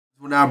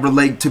When I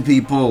relate to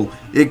people,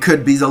 it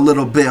could be a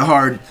little bit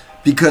hard,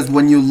 because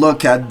when you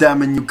look at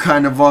them and you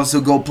kind of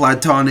also go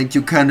platonic,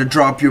 you kind of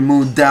drop your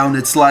mood down.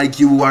 It's like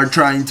you are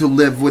trying to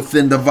live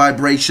within the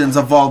vibrations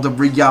of all the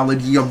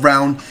reality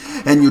around,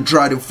 and you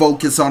try to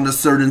focus on a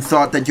certain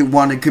thought that you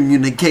want to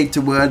communicate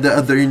to the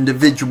other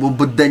individual,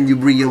 but then you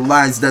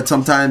realize that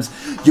sometimes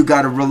you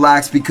gotta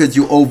relax because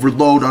you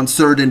overload on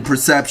certain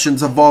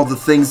perceptions of all the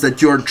things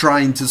that you're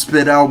trying to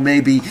spit out.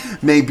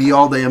 Maybe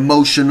all the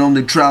emotional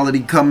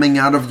neutrality coming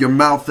out of your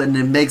mouth, and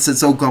it makes it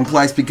so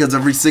complex because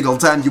every single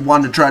time you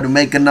want to try to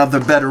make another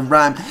better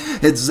rhyme,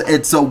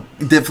 it's so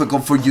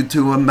difficult for you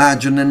to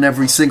imagine, and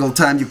every single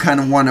time you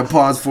kind of want to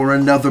pause for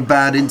another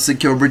bad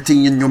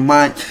insecurity in your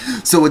mind.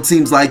 So it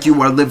seems like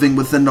you are living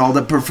within all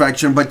the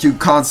perfection, but you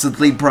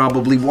constantly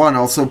probably want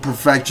also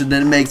perfection,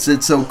 and it makes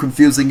it so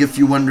confusing if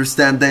you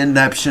understand the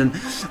ineption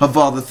of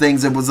all the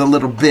things. It was a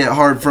little bit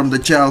hard from the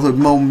childhood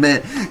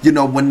moment. You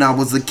know, when I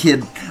was a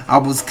kid, I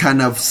was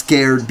kind of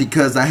scared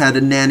because I had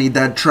a nanny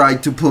that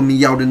tried to put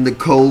me out in the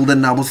cold,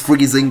 and I was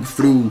freezing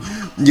through,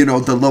 you know,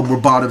 the lower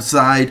bottom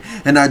side.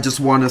 And I just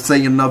want to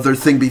say another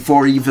thing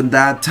before even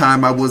that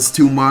time. I was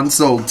 2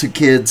 months old. 2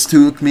 kids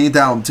took me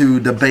down to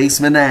the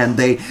basement, and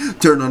they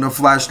turned on a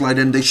flashlight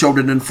and they showed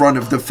it in front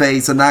of the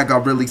face, and I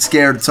got really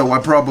scared. So I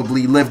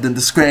probably lived in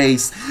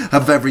disgrace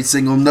of every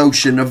single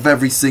notion, of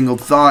every single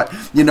thought.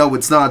 You know,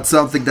 it's not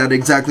something that I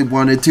exactly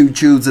wanted to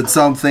choose. It's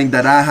something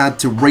that I had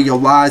to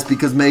realize,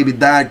 because maybe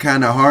that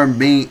kind of harmed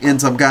me in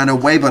some kind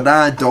of way. But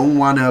I don't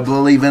want to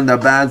believe in the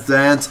bad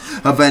sense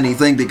of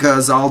anything,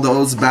 because all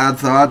those bad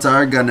thoughts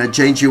are gonna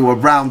change you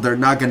around. They're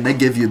not gonna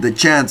give you the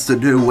chance to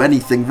do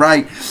anything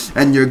right,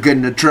 and you're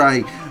gonna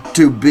try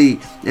to be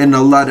in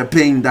a lot of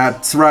pain.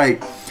 That's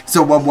right.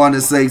 So I want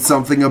to say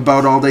something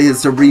about all the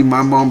history.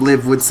 My mom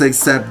lived with 6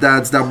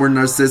 stepdads that were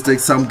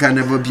narcissistic. Some kind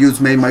of abuse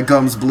made my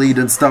gums bleed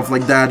and stuff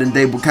like that. And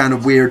they were kind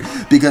of weird,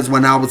 because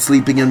when I was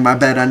sleeping in my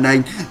bed at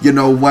night, you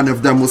know, one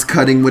of them was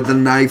cutting with a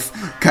knife,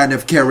 kind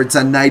of carrots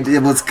at night.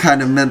 It was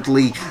kind of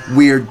mentally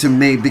weird to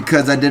me,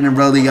 because I didn't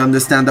really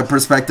understand the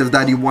perspective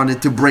that he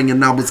wanted to bring.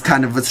 And I was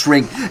kind of a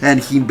shrink, and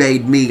he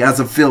made me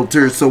as a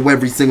filter. So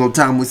every single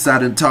time we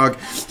sat and talked,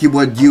 he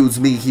would use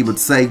me. He would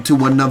say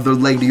to another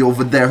lady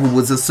over there who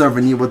was a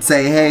servant, he would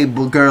say, "Hey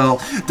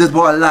girl, this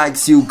boy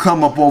likes you,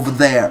 come up over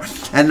there."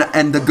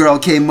 And the girl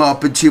came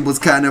up, and she was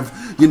kind of,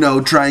 you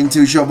know, trying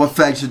to show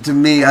affection to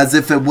me as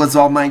if it was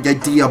all my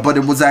idea, but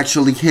it was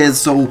actually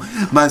his. So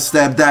my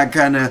stepdad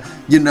kind of,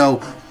 you know,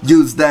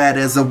 used that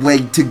as a way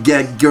to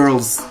get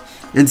girls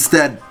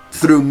instead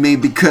through me,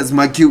 because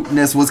my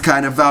cuteness was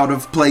kind of out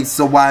of place.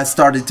 So I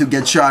started to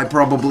get shy,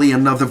 probably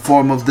another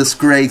form of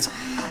disgrace,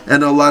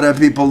 and a lot of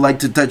people like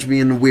to touch me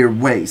in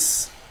weird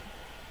ways.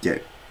 Yeah.